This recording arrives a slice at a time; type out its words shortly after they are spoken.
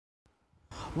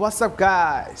What's up,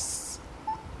 guys?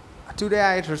 Today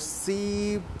I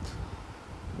received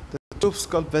the troops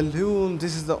called balloon.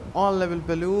 This is the on level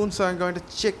balloon, so I'm going to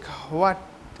check what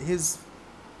his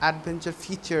adventure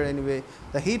feature anyway.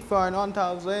 The hit point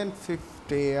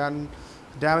 1050 and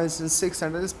damage in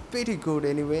 600 is pretty good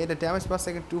anyway. The damage per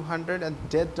second 200 and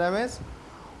death damage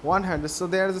 100. So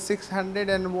there's a 600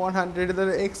 and 100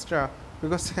 the extra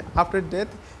because after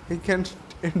death he can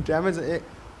damage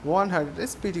 100.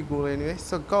 It's pretty good anyway.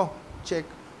 So go check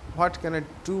what can I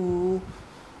do.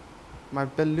 My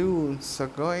balloons. So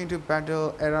going to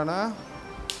battle arena.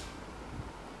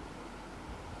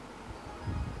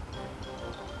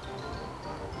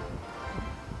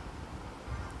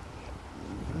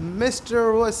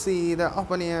 Mr. Rossi, the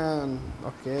opinion.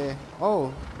 Okay.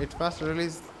 Oh, it first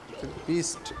released the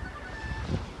beast.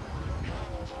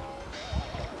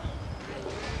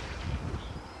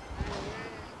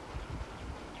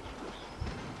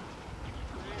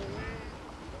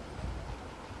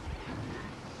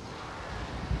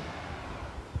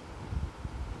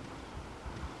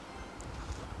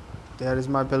 There is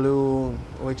my balloon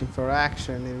waiting for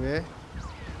action anyway.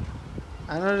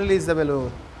 I'm gonna release the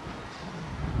balloon.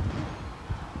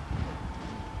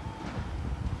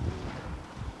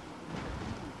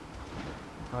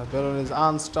 My balloon is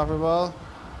unstoppable.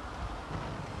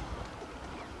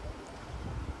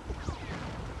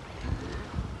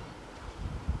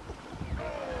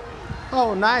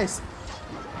 Oh, nice.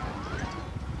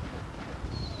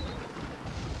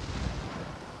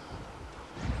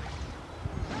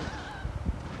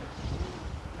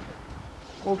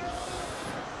 Oops.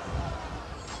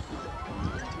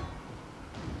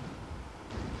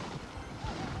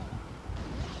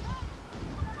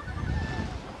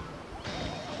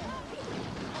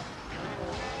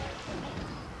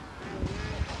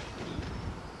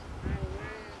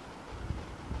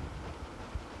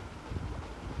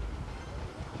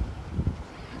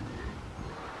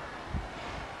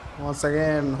 Once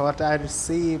again, what I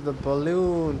received, the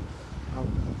balloon.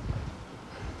 Um,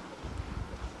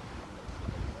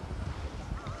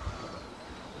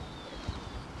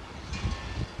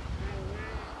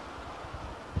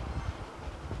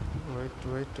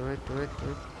 wait.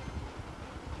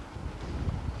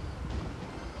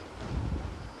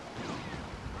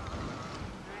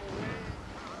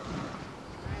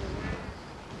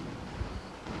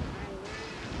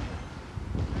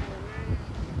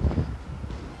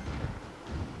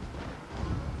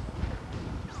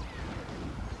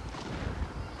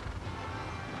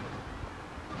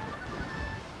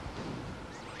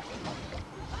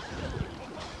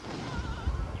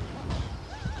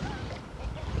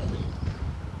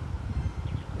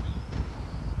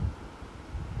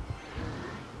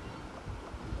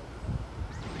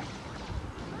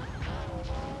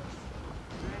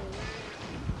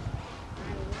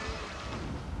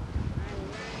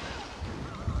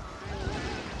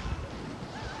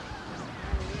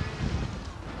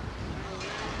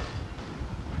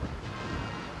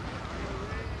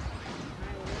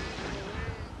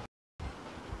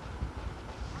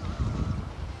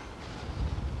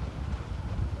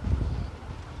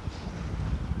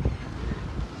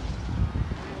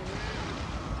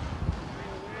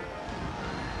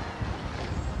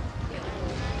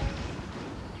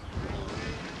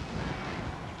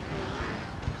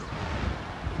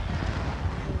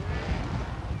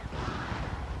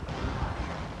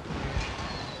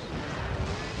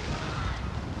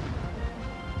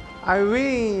 I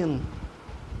win.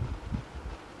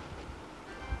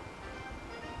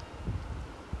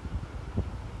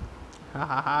 Ha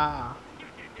ha ha.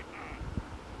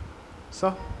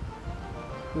 So,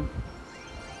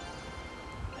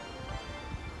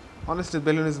 honestly, the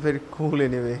balloon is very cool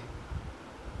anyway.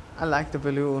 I like the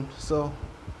balloon. So,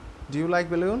 do you like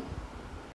balloon?